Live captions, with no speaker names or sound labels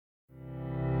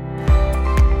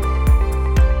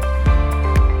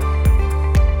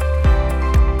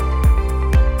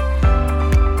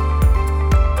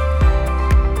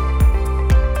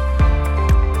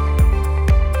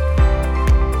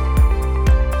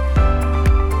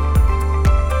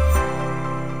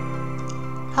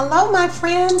Hello, my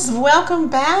friends. Welcome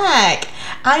back.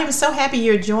 I am so happy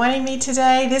you're joining me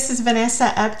today. This is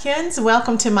Vanessa Upkins.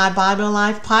 Welcome to my Bible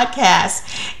Life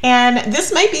podcast. And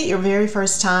this may be your very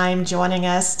first time joining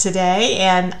us today.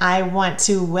 And I want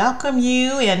to welcome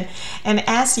you and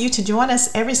ask you to join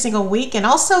us every single week. And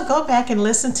also go back and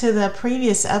listen to the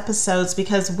previous episodes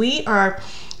because we are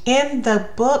in the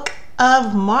book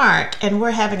of Mark, and we're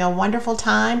having a wonderful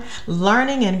time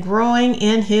learning and growing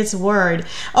in His Word.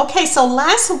 Okay, so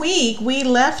last week we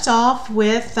left off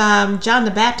with John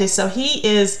the Baptist. So he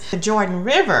is the Jordan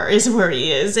River is where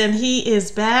he is, and he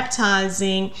is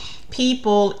baptizing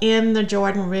people in the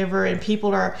Jordan River, and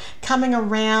people are coming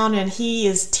around, and he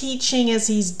is teaching as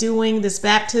he's doing this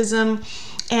baptism.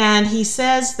 And he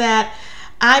says that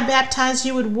I baptize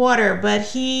you with water, but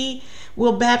he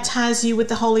will baptize you with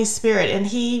the Holy Spirit. And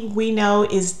he, we know,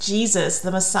 is Jesus, the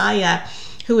Messiah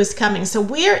who is coming. So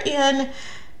we're in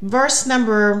verse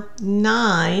number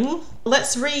 9.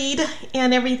 Let's read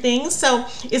and everything. So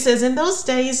it says, in those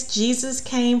days, Jesus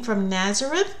came from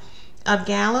Nazareth of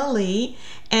Galilee,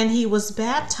 and he was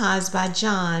baptized by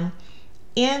John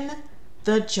in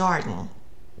the Jordan.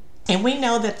 And we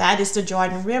know that that is the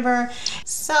Jordan River.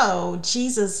 So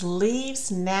Jesus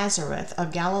leaves Nazareth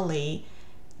of Galilee,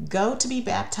 go to be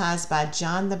baptized by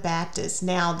John the Baptist.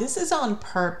 Now, this is on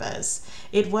purpose.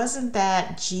 It wasn't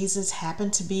that Jesus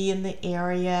happened to be in the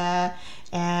area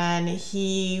and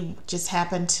he just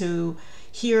happened to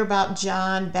hear about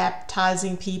John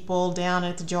baptizing people down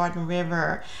at the Jordan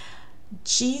River.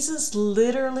 Jesus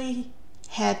literally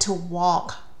had to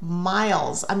walk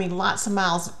miles. I mean, lots of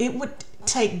miles. It would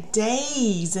take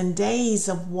days and days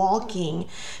of walking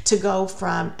to go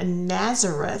from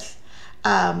Nazareth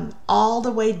all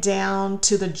the way down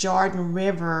to the Jordan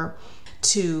River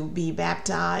to be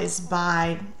baptized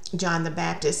by John the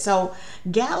Baptist. So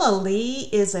Galilee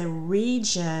is a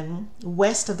region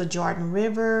west of the Jordan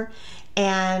River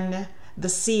and the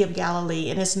Sea of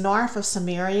Galilee, and it's north of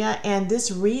Samaria. And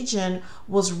this region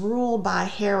was ruled by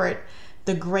Herod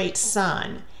the Great's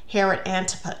son, Herod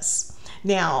Antipas.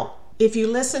 Now, if you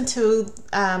listen to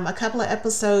a couple of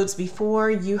episodes before,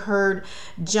 you heard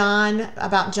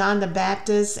about John the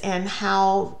Baptist and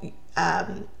how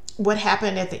what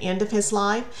happened at the end of his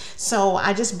life. So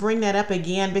I just bring that up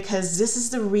again because this is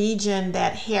the region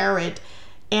that Herod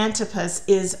Antipas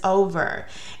is over.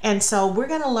 And so we're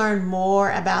going to learn more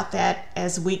about that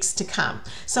as weeks to come.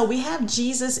 So we have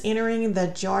Jesus entering the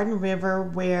Jordan River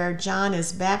where John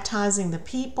is baptizing the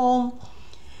people.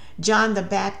 John the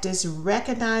Baptist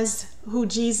recognized who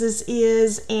Jesus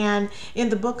is, and in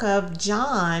the book of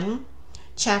John,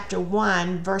 chapter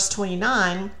 1, verse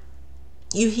 29,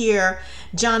 you hear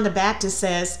John the Baptist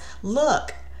says,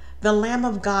 "Look, the Lamb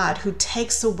of God who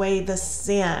takes away the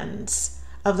sins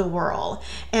of the world."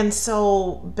 And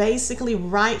so basically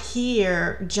right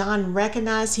here, John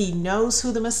recognized, he knows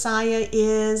who the Messiah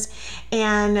is.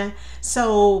 And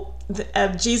so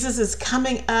Jesus is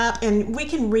coming up, and we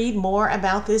can read more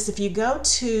about this. If you go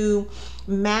to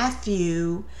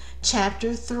Matthew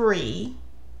chapter 3,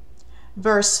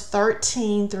 verse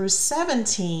 13 through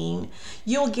 17,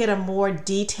 you'll get a more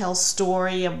detailed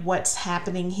story of what's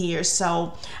happening here.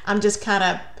 So I'm just kind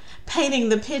of painting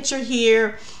the picture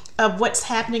here of what's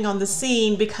happening on the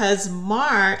scene, because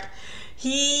Mark,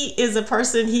 he is a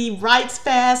person, he writes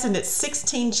fast, and it's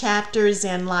 16 chapters,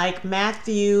 and like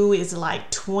Matthew is like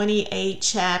 28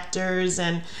 chapters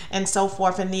and so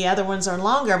forth, and the other ones are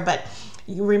longer. But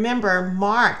you remember,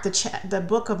 Mark, the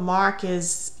book of Mark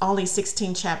is only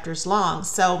 16 chapters long.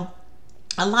 So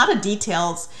a lot of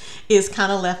details is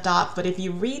kind of left off, but if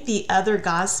you read the other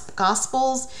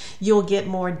gospels, you'll get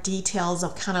more details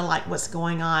of kind of like what's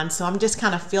going on. So I'm just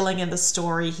kind of filling in the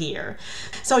story here.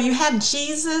 So you have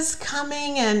Jesus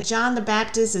coming, and John the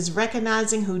Baptist is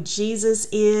recognizing who Jesus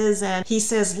is, and he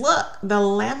says, "Look, the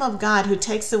Lamb of God who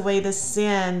takes away the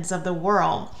sins of the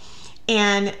world."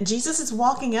 And Jesus is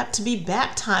walking up to be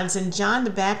baptized, and John the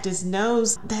Baptist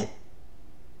knows that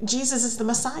Jesus is the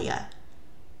Messiah.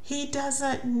 He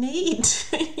doesn't need,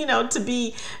 to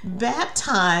be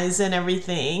baptized and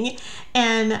everything.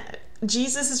 And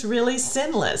Jesus is really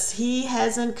sinless. He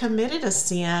hasn't committed a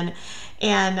sin,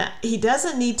 and he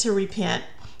doesn't need to repent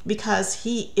because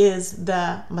he is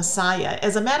the Messiah.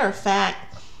 As a matter of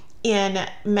fact, in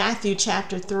Matthew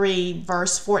chapter 3,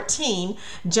 verse 14,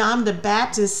 John the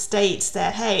Baptist states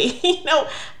that, hey,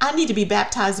 I need to be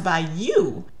baptized by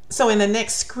you. So in the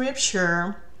next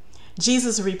scripture,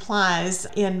 Jesus replies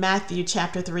in Matthew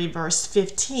chapter 3, verse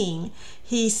 15.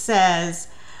 He says,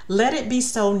 "Let it be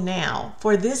so now,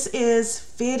 for this is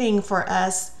fitting for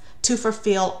us to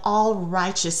fulfill all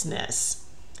righteousness."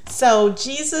 So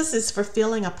Jesus is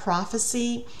fulfilling a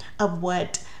prophecy of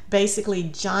what basically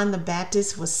John the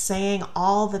Baptist was saying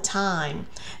all the time,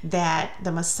 that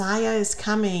the Messiah is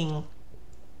coming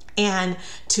and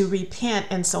to repent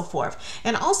and so forth.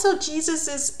 And also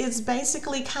Jesus is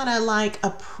basically kind of like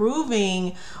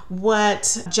approving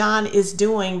what John is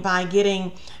doing by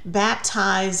getting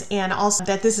baptized, and also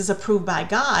that this is approved by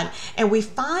God. And we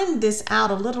find this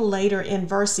out a little later in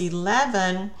verse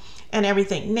 11 and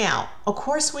everything. Now, of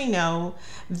course, we know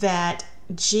that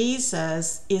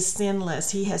Jesus is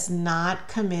sinless. He has not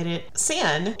committed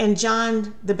sin. And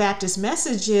John the Baptist's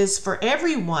message is for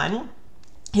everyone.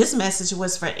 His message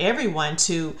was for everyone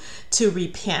to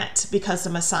repent because the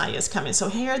Messiah is coming. So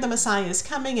here the Messiah is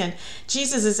coming and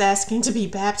Jesus is asking to be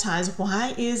baptized.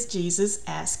 Why is Jesus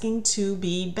asking to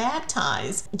be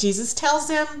baptized? Jesus tells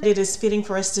them it is fitting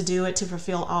for us to do it to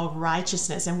fulfill all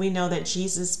righteousness. And we know that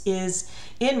Jesus is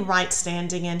in right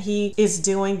standing, and he is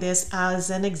doing this as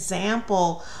an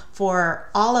example for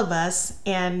all of us,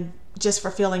 and just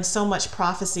fulfilling so much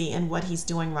prophecy in what he's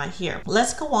doing right here.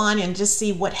 Let's go on and just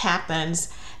see what happens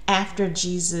after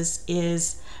Jesus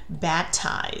is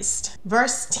baptized.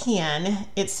 Verse 10,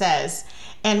 it says,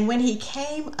 "And when he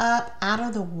came up out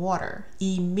of the water,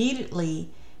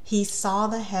 immediately he saw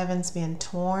the heavens being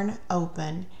torn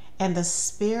open, and the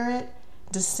Spirit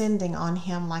descending on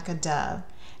him like a dove.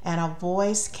 And a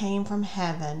voice came from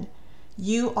heaven,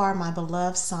 'You are my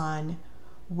beloved Son,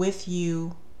 with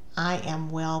you I am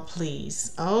well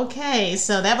pleased.'" Okay,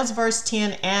 so that was verse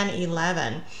 10 and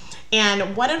 11.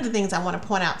 And one of the things I want to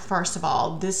point out, first of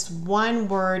all, this one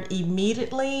word,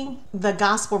 immediately, the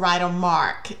gospel writer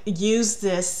Mark used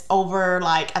this over,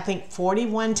 like, I think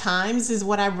 41 times is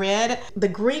what I read. The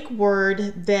Greek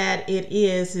word that it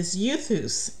is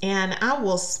euthus, and I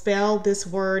will spell this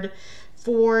word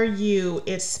for you.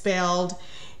 It's spelled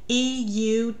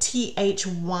E-U-T-H-Y-S.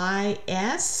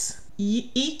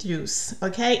 Ethus,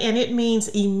 okay, and it means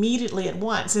immediately at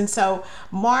once. And so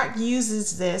Mark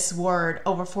uses this word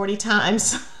over 40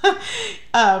 times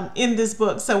in this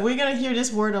book. So we're going to hear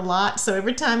this word a lot. So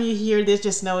every time you hear this,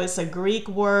 just know it's a Greek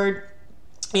word.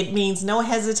 It means no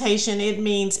hesitation. It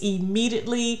means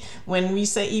immediately. When we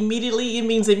say immediately, it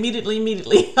means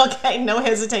immediately. Okay, no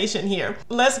hesitation here.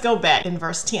 Let's go back in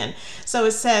verse 10. So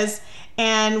it says,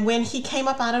 "And when he came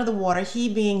up out of the water," he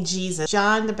being Jesus,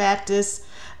 John the Baptist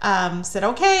said,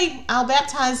 "Okay, I'll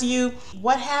baptize you."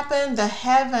 What happened? The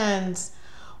heavens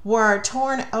were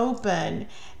torn open,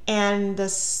 and the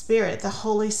Spirit, the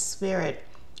Holy Spirit,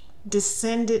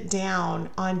 descended down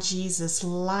on Jesus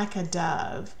like a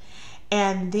dove.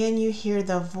 And then you hear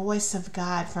the voice of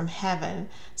God from heaven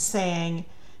saying,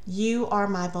 "You are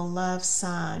my beloved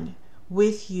Son.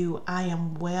 With you I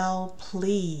am well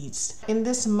pleased." In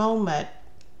this moment,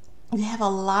 you have a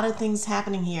lot of things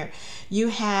happening here. You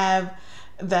have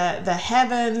the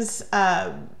heavens,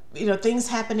 things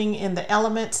happening in the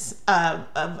elements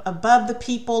above the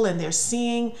people, and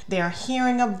they're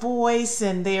hearing a voice,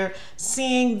 and they're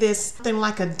seeing this thing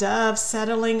like a dove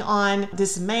settling on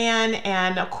this man.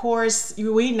 And of course,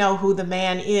 we know who the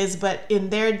man is, but in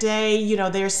their day,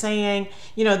 they're saying,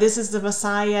 this is the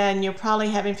Messiah, and you're probably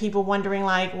having people wondering,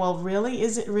 like, well, really?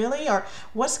 Is it really? Or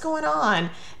what's going on?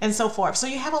 And so forth. So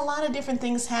you have a lot of different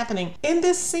things happening. In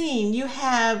this scene, you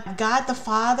have God the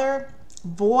Father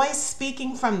voice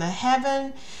speaking from the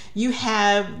heaven. You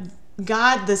have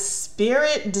God the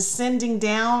Spirit descending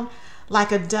down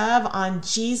like a dove on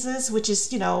Jesus, which is,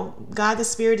 God the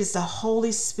Spirit is the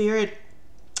Holy Spirit.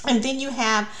 And then you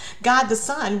have God the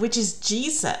Son, which is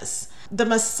Jesus, the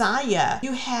Messiah.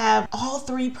 You have all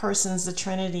three persons, the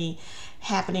Trinity,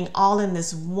 happening all in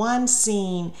this one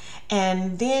scene.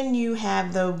 And then you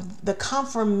have the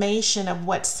confirmation of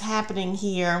what's happening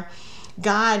here.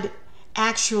 God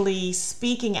actually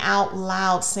speaking out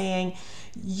loud saying,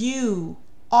 "You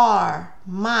are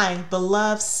my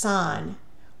beloved Son.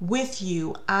 With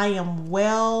you I am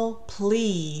well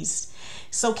pleased."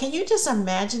 So can you just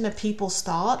imagine the people's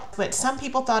thought? But some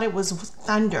people thought it was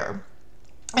thunder.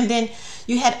 And then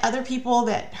you had other people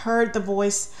that heard the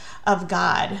voice of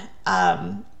God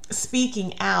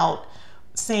speaking out,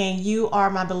 saying, "You are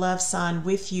my beloved Son.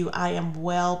 With you I am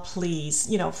well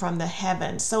pleased," from the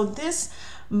heavens. So this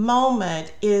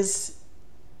moment is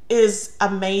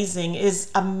amazing, is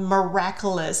a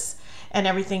miraculous and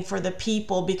everything for the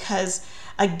people, because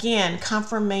again,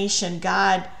 confirmation.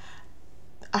 God,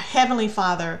 our Heavenly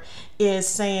Father, is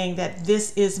saying that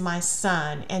this is my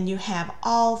Son, and you have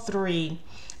all three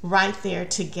right there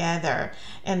together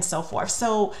and so forth.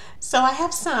 So I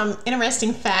have some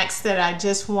interesting facts that I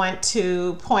just want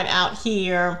to point out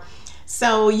here.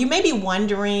 So you may be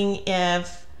wondering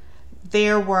if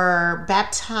there were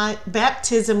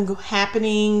baptism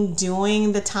happening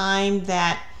during the time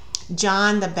that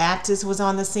John the Baptist was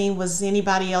on the scene? Was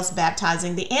anybody else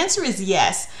baptizing? The answer is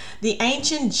yes. The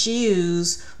ancient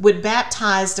Jews would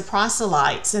baptize the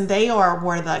proselytes, and they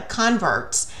were the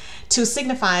converts, to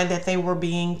signify that they were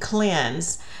being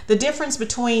cleansed. The difference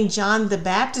between John the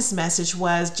Baptist's message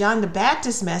was John the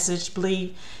Baptist's message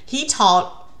believed he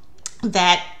taught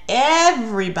that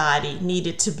everybody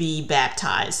needed to be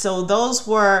baptized. So those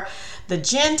were the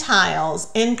Gentiles,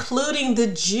 including the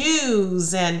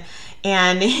Jews, and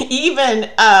even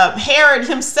Herod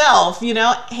himself,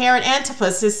 Herod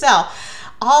Antipas himself.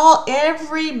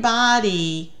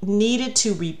 Everybody needed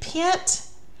to repent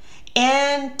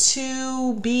and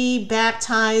to be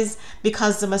baptized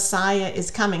because the Messiah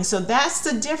is coming. So that's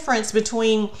the difference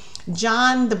between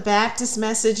John the Baptist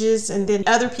messages and then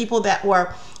other people that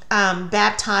were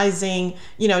baptizing,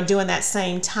 during that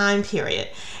same time period.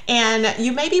 And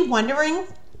you may be wondering,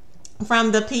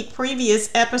 from the previous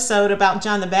episode about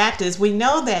John the Baptist, we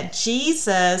know that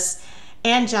Jesus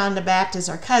and John the Baptist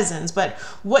are cousins, but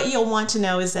what you'll want to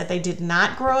know is that they did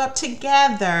not grow up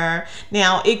together.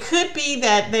 Now, it could be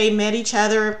that they met each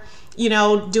other,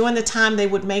 during the time they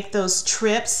would make those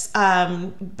trips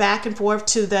back and forth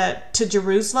to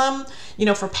Jerusalem,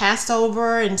 for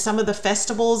Passover and some of the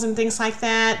festivals and things like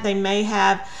that. They may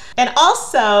have. And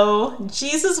also,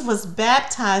 Jesus was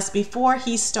baptized before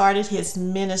he started his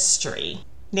ministry.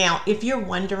 Now, if you're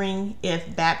wondering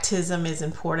if baptism is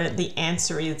important, the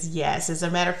answer is yes. As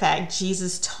a matter of fact,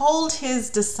 Jesus told his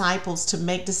disciples to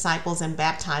make disciples and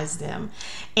baptize them.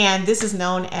 And this is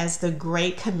known as the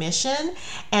Great Commission.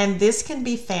 And this can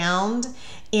be found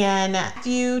in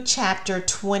Matthew chapter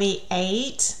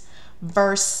 28,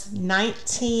 verse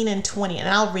 19 and 20. And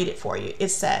I'll read it for you. It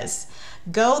says,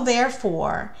 "Go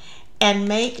therefore and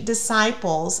make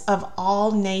disciples of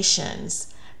all nations,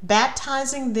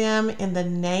 baptizing them in the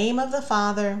name of the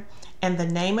Father and the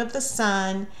name of the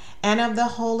Son and of the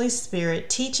Holy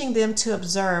Spirit, teaching them to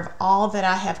observe all that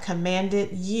I have commanded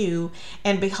you.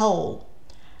 And behold,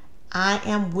 I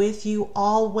am with you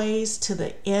always to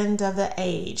the end of the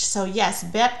age." So yes,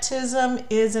 baptism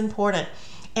is important.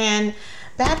 And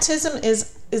baptism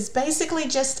is basically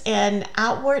just an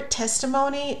outward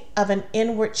testimony of an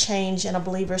inward change in a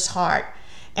believer's heart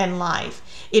and life.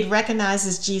 It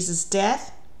recognizes Jesus'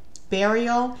 death,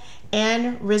 burial,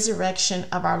 and resurrection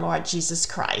of our Lord Jesus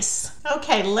Christ.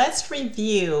 Okay, let's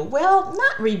review. Well,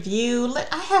 not review.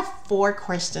 I have 4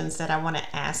 questions that I want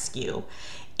to ask you,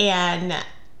 and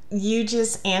you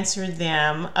just answer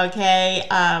them, okay?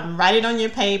 Write it on your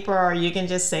paper, or you can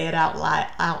just say it out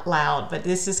loud, but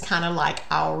this is kind of like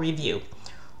our review.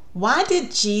 Why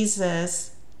did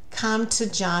Jesus come to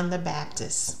John the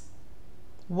Baptist?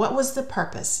 What was the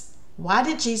purpose? Why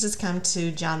did Jesus come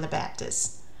to John the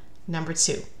Baptist? Number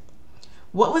 2,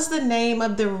 what was the name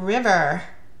of the river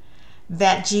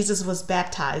that Jesus was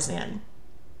baptized in?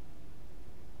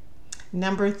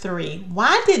 Number 3,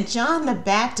 why did John the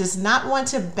Baptist not want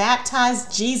to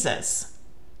baptize Jesus?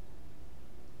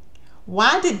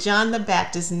 Why did John the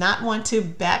Baptist not want to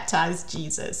baptize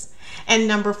Jesus? And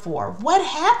number 4, what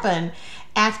happened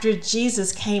after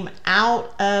Jesus came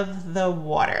out of the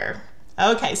water?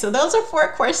 Okay, so those are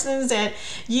 4 questions that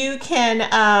you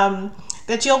can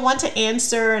that you'll want to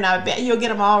answer, and I bet you'll get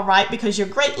them all right because you're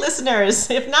great listeners.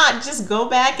 If not, just go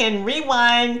back and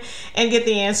rewind and get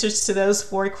the answers to those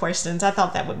 4 questions. I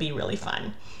thought that would be really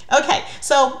fun. Okay,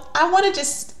 so I want to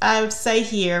just say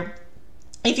here,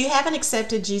 if you haven't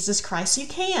accepted Jesus Christ, you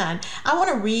can. I want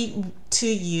to read to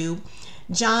you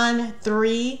John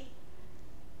 3,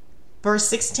 verse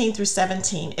 16 through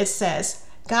 17. It says,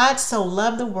 "God so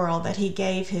loved the world that he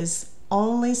gave his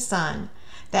only Son,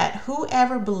 that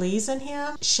whoever believes in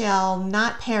him shall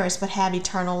not perish but have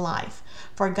eternal life.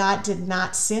 For God did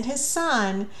not send his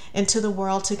Son into the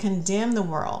world to condemn the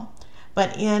world,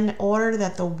 but in order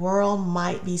that the world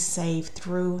might be saved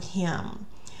through him."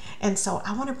 And so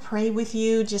I want to pray with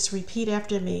you. Just repeat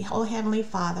after me. Oh, Heavenly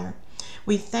Father,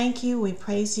 we thank you. We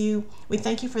praise you. We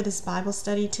thank you for this Bible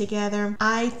study together.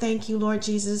 I thank you, Lord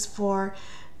Jesus, for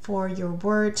your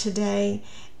word today.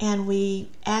 And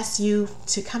we ask you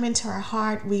to come into our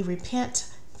heart. We repent.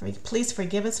 Please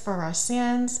forgive us for our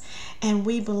sins. And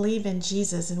we believe in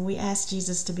Jesus. And we ask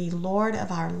Jesus to be Lord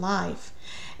of our life.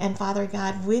 And Father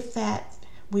God, with that,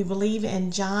 we believe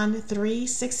in John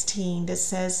 3:16 that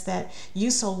says that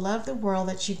you so loved the world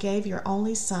that you gave your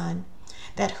only Son,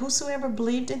 that whosoever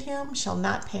believed in him shall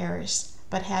not perish,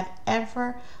 but have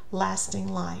everlasting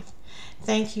life.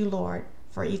 Thank you, Lord,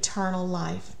 for eternal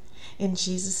life. In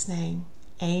Jesus' name,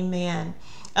 Amen.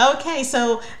 Okay,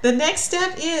 so the next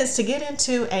step is to get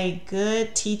into a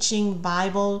good teaching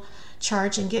Bible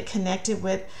church and get connected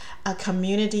with a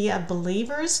community of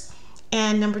believers.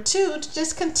 And number 2, to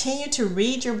just continue to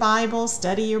read your Bible,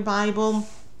 study your Bible,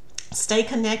 stay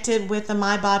connected with the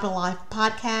My Bible Life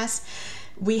podcast.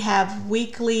 We have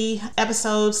weekly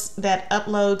episodes that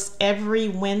uploads every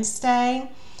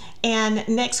Wednesday. And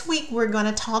next week, we're going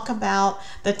to talk about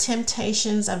the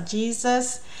temptations of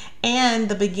Jesus and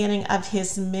the beginning of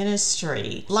his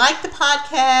ministry. Like the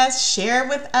podcast, share it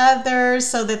with others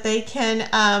so that they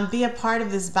can be a part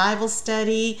of this Bible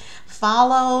study.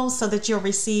 Follow so that you'll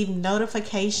receive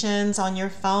notifications on your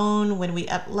phone when we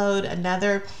upload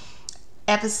another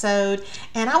episode.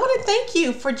 And I want to thank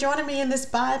you for joining me in this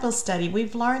Bible study.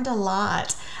 We've learned a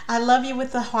lot. I love you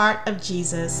with the heart of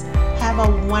Jesus. Have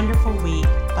a wonderful week.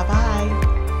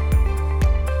 Bye-bye.